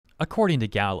According to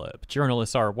Gallup,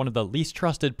 journalists are one of the least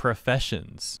trusted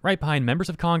professions, right behind members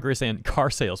of Congress and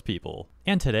car salespeople.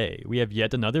 And today, we have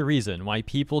yet another reason why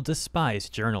people despise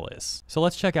journalists. So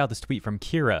let's check out this tweet from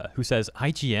Kira, who says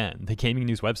IGN, the gaming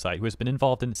news website who has been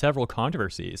involved in several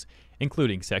controversies,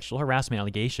 including sexual harassment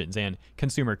allegations and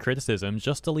consumer criticism,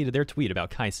 just deleted their tweet about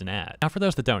Kai Cenat. Now for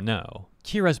those that don't know,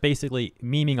 Kira's basically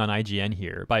memeing on IGN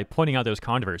here. By pointing out those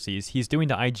controversies, he's doing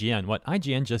to IGN what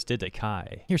IGN just did to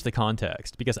Kai. Here's the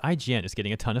context, because IGN is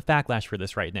getting a ton of backlash for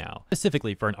this right now,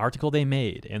 specifically for an article they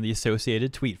made and the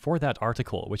associated tweet for that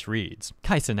article, which reads,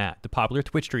 Kai Cenat, the popular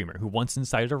Twitch streamer who once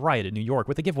incited a riot in New York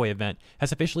with a giveaway event,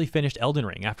 has officially finished Elden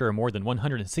Ring after a more than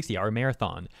 160-hour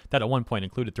marathon that at one point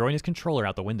included throwing his controller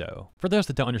out the window. For those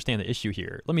that don't understand the issue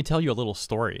here, let me tell you a little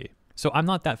story. So I'm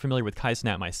not that familiar with Kai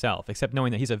Cenat myself, except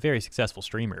knowing that he's a very successful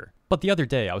streamer. But the other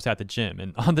day I was at the gym,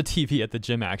 and on the TV at the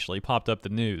gym actually popped up the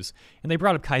news, and they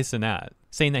brought up Kai Cenat,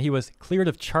 saying that he was cleared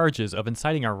of charges of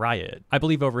inciting a riot, I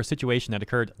believe over a situation that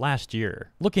occurred last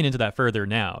year. Looking into that further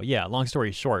now, yeah, long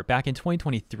story short, back in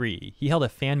 2023, he held a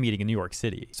fan meeting in New York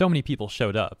City. So many people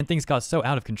showed up, and things got so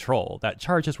out of control that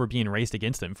charges were being raised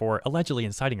against him for allegedly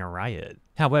inciting a riot.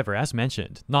 However, as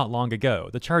mentioned, not long ago,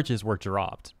 the charges were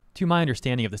dropped. To my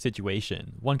understanding of the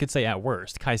situation, one could say at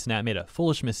worst, Kai Cenat made a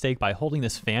foolish mistake by holding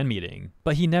this fan meeting,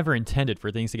 but he never intended for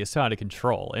things to get so out of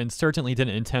control, and certainly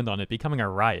didn't intend on it becoming a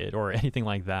riot or anything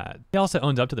like that. He also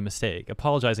owned up to the mistake,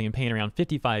 apologizing and paying around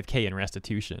 $55K in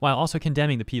restitution, while also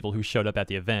condemning the people who showed up at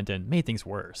the event and made things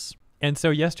worse. And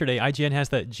so yesterday, IGN has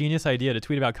that genius idea to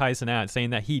tweet about Kai Cenat, saying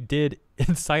that he did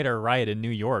incite a riot in New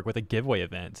York with a giveaway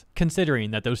event. Considering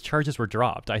that those charges were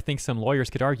dropped, I think some lawyers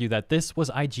could argue that this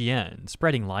was IGN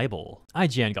spreading libel.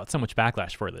 IGN got so much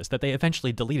backlash for this that they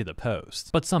eventually deleted the post,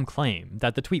 but some claim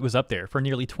that the tweet was up there for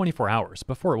nearly 24 hours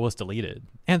before it was deleted.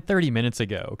 And 30 minutes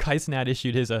ago, Kai Cenat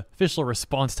issued his official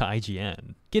response to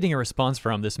IGN, getting a response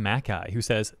from this Mac guy who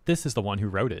says this is the one who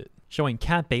wrote it, showing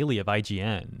Kat Bailey of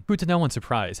IGN, who to no one's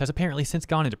surprise has apparently since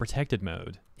gone into protected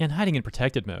mode. And hiding in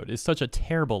protected mode is such a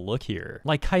terrible look here.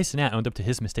 Like Kai Cenat owned up to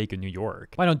his mistake in New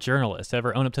York. Why don't journalists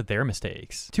ever own up to their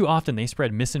mistakes? Too often they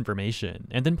spread misinformation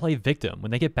and then play victim when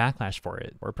they get backlash for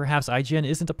it. Or perhaps IGN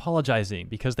isn't apologizing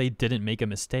because they didn't make a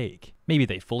mistake. Maybe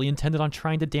they fully intended on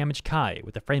trying to damage Kai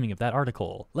with the framing of that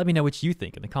article. Let me know what you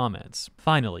think in the comments.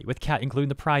 Finally, with Kat including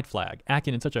the pride flag,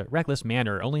 acting in such a reckless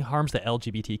manner only harms the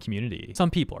LGBT community.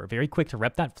 Some people are very quick to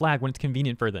rep that flag when it's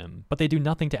convenient for them, but they do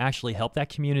nothing to actually help that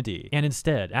community, and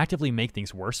instead actively make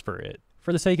things worse for it.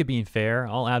 For the sake of being fair,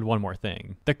 I'll add one more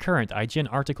thing. The current IGN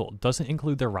article doesn't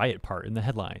include the riot part in the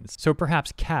headlines, so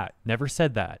perhaps Kat never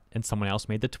said that, and someone else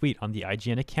made the tweet on the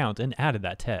IGN account and added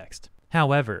that text.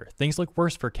 However, things look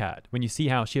worse for Kat when you see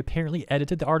how she apparently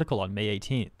edited the article on May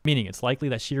 18th, meaning it's likely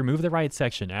that she removed the riot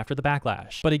section after the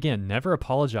backlash, but again, never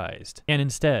apologized, and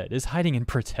instead is hiding in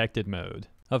protected mode.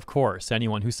 Of course,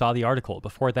 anyone who saw the article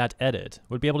before that edit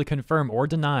would be able to confirm or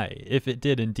deny if it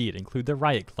did indeed include the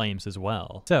riot claims as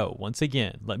well. So, once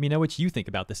again, let me know what you think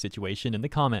about this situation in the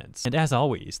comments. And as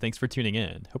always, thanks for tuning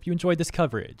in. Hope you enjoyed this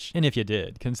coverage. And if you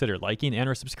did, consider liking and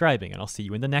or subscribing, and I'll see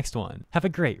you in the next one. Have a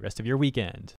great rest of your weekend.